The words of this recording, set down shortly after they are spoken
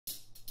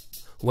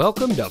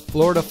Welcome to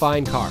Florida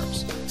Fine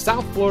Cars,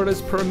 South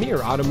Florida's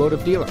premier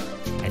automotive dealer.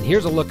 And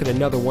here's a look at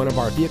another one of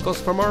our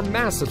vehicles from our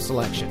massive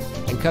selection,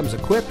 and comes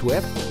equipped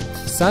with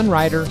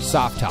Sunrider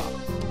soft top,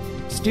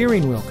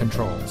 steering wheel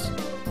controls,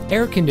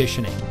 air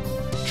conditioning,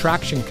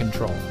 traction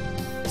control,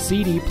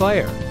 CD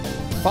player,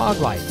 fog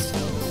lights,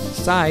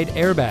 side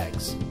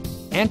airbags,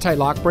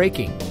 anti-lock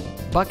braking,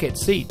 bucket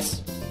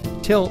seats,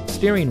 tilt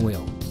steering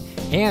wheel,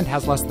 and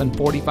has less than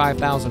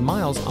 45,000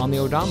 miles on the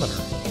odometer.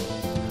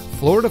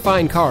 Florida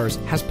Fine Cars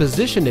has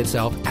positioned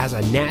itself as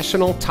a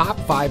national top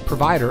 5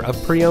 provider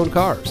of pre-owned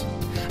cars.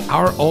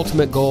 Our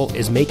ultimate goal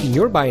is making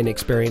your buying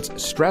experience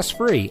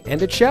stress-free,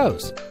 and it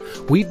shows.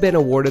 We've been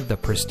awarded the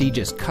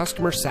prestigious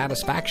Customer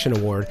Satisfaction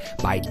Award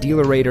by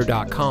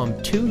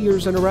DealerRater.com 2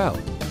 years in a row.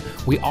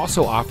 We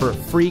also offer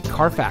free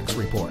Carfax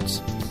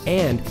reports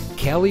and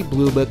Kelley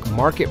Blue Book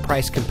market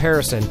price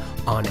comparison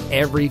on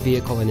every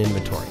vehicle in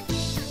inventory.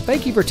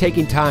 Thank you for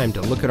taking time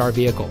to look at our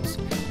vehicles.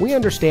 We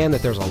understand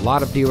that there's a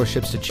lot of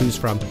dealerships to choose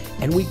from,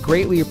 and we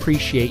greatly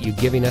appreciate you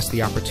giving us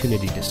the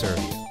opportunity to serve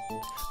you.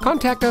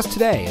 Contact us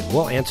today and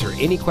we'll answer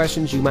any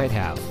questions you might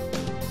have.